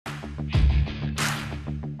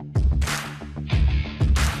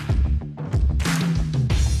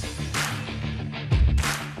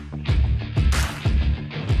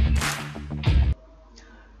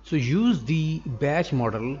So use the batch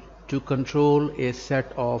model to control a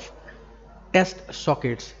set of test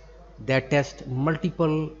sockets that test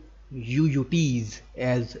multiple UUTs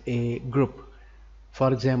as a group.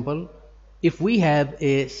 For example, if we have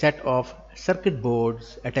a set of circuit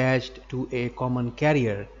boards attached to a common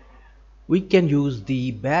carrier, we can use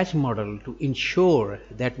the batch model to ensure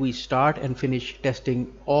that we start and finish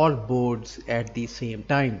testing all boards at the same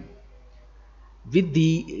time. With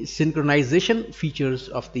the synchronization features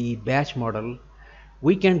of the batch model,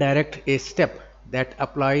 we can direct a step that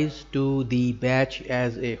applies to the batch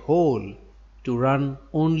as a whole to run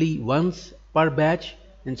only once per batch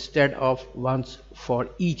instead of once for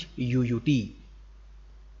each UUT.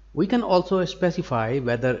 We can also specify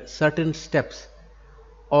whether certain steps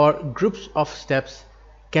or groups of steps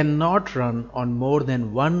cannot run on more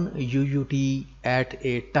than one UUT at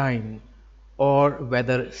a time, or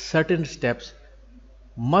whether certain steps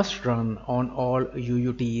must run on all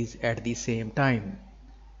UUTs at the same time.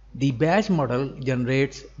 The batch model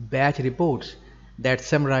generates batch reports that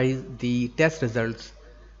summarize the test results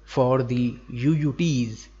for the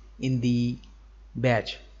UUTs in the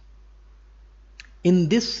batch. In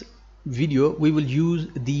this video, we will use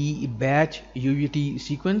the batch UUT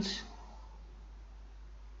sequence.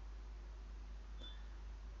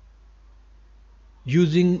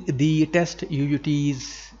 Using the test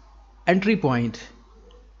UUTs entry point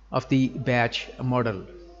of the batch model.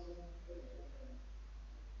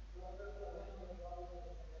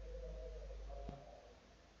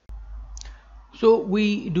 So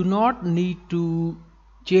we do not need to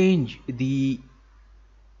change the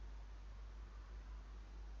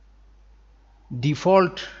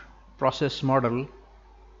default process model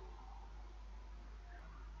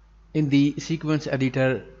in the sequence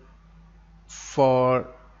editor for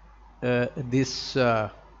this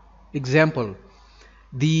example.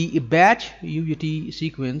 The batch UUT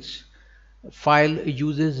sequence file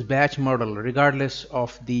uses batch model regardless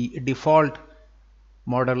of the default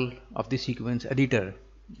model of the sequence editor.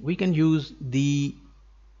 We can use the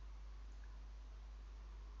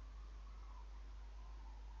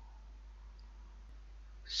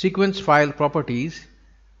sequence file properties,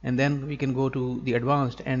 and then we can go to the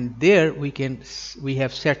advanced, and there we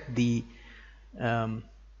have set the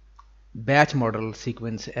batch model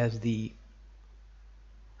sequence as the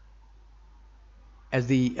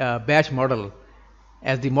batch model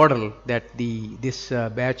as the model that this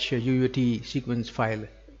batch UUT sequence file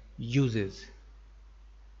uses.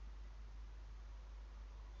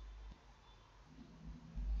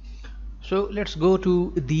 So let's go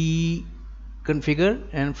to the configure,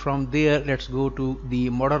 and from there let's go to the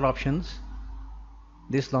model options.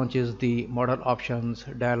 This launches the model options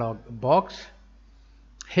dialog box.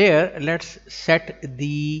 Here let's set in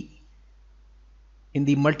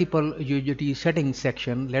the multiple UUT settings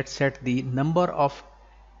section, let's set the number of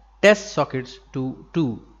test sockets to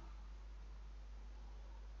 2.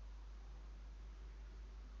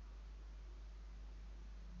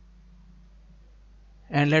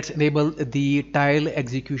 And let's enable the tile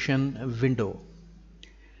execution window.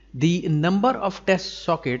 The number of test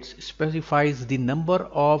sockets specifies the number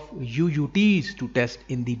of UUTs to test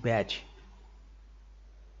in the batch.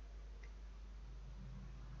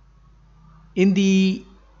 In the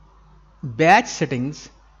batch settings,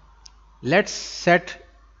 let's set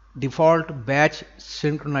default batch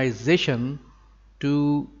synchronization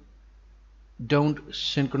to don't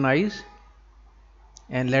synchronize,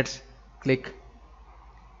 and let's click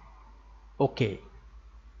OK.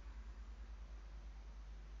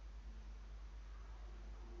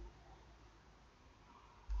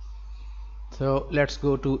 So let's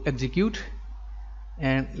go to execute,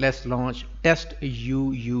 and let's launch test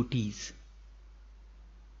UUTs.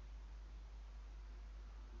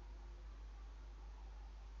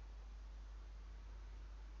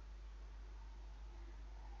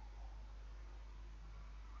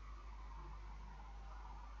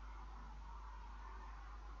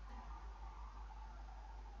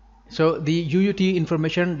 So the UUT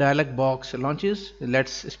information dialog box launches.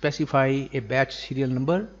 Let's specify a batch serial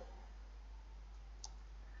number,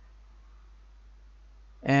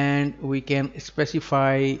 and we can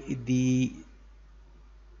specify the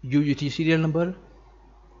UUT serial number.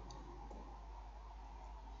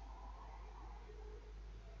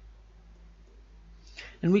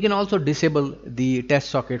 And we can also disable the test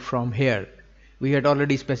socket from here. We had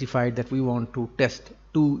already specified that we want to test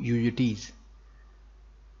 2 UUTs.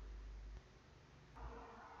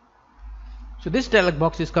 So this dialog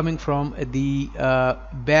box is coming from the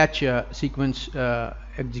batch sequence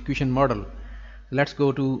execution model. Let's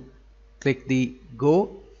go to click the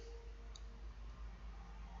go,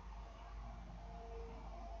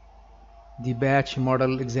 The batch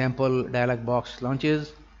model example dialog box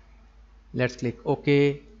launches. Let's click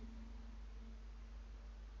OK,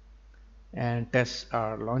 and tests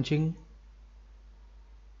are launching.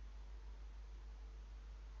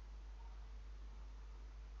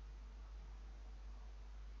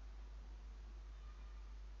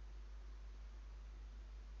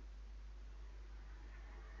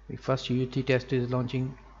 The first UUT test is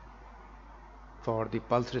launching for the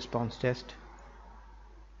pulse response test.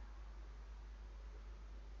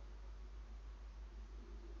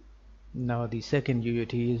 Now the second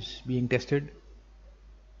UUT is being tested.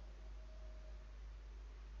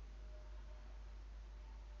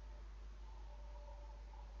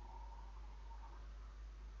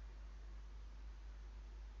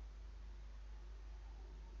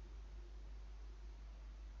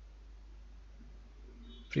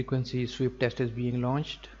 Frequency sweep test is being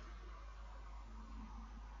launched.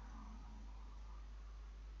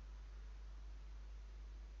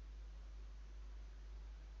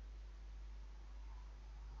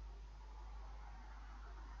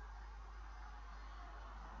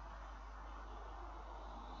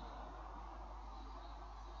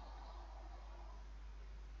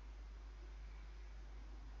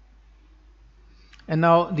 And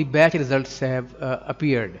now the batch results have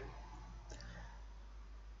appeared.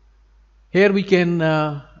 Here we can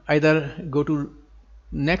either go to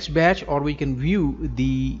next batch, or we can view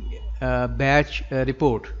the batch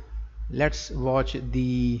report. Let's watch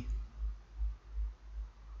the,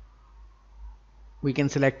 we can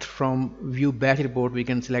select from view batch report, we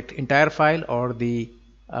can select entire file or the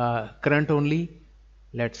current only.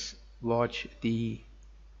 Let's watch the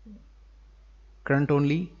current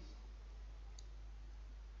only.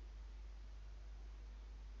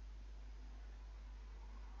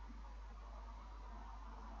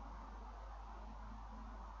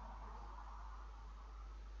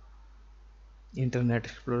 Internet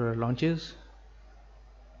Explorer launches.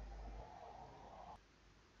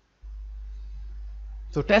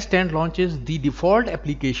 So TestStand launches the default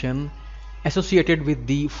application associated with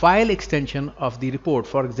the file extension of the report.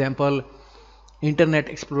 For example, Internet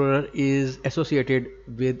Explorer is associated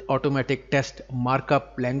with automatic test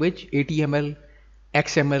markup language, ATML,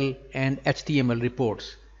 XML, and HTML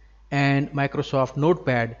reports, and Microsoft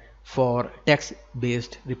Notepad for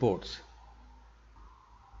text-based reports.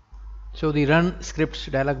 So the Run Scripts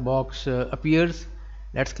dialog box appears.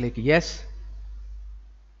 Let's click Yes.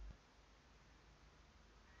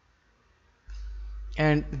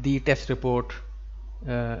 And the test report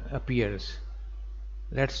appears.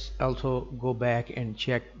 Let's also go back and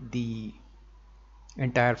check the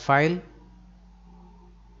entire file.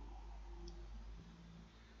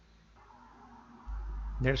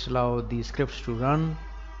 Let's allow the scripts to run.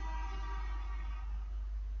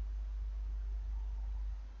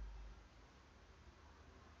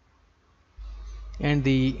 And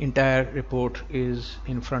the entire report is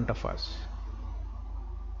in front of us.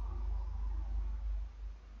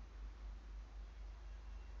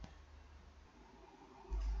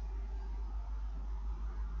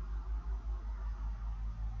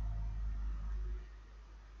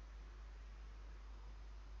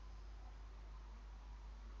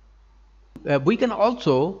 We can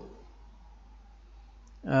also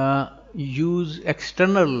use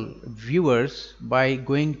external viewers by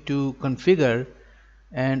going to configure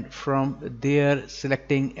and from there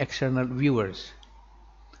selecting external viewers.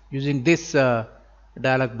 Using this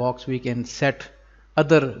dialog box, we can set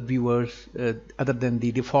other viewers other than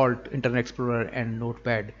the default Internet Explorer and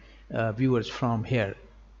Notepad viewers from here.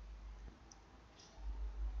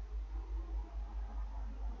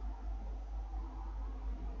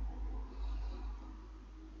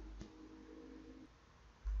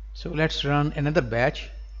 So let's run another batch.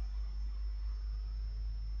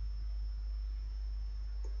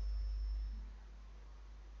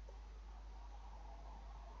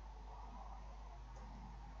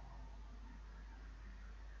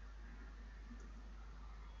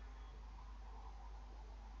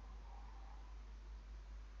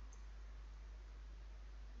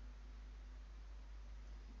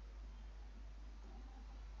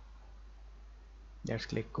 Let's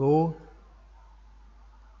click Go.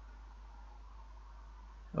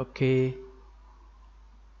 Okay.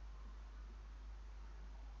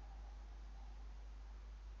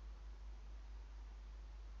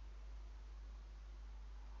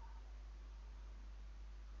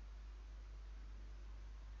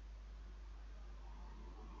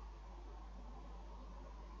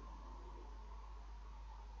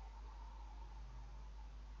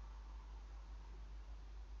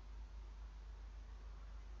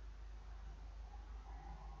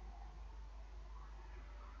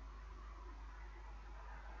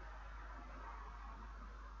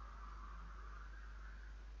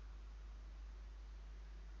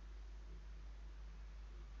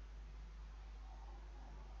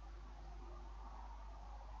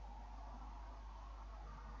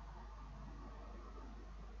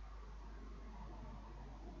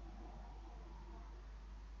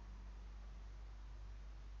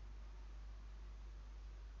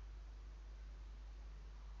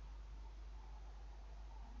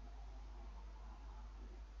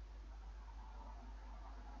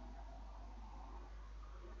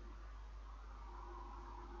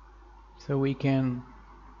 So we can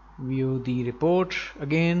view the report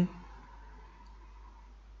again.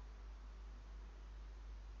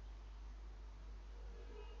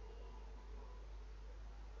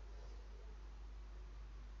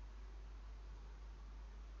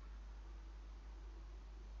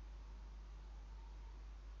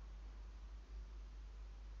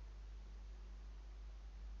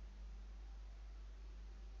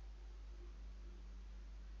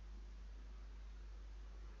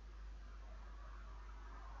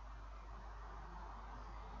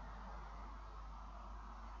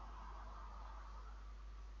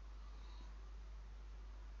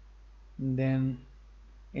 And then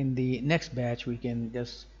in the next batch we can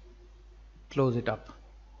just close it up.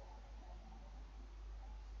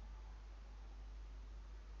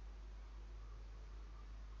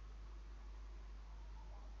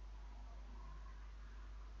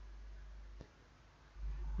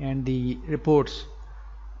 And the reports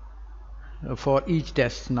for each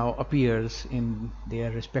test now appears in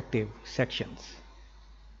their respective sections.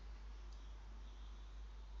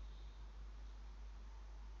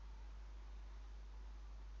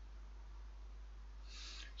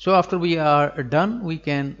 So after we are done, we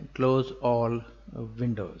can close all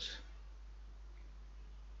windows.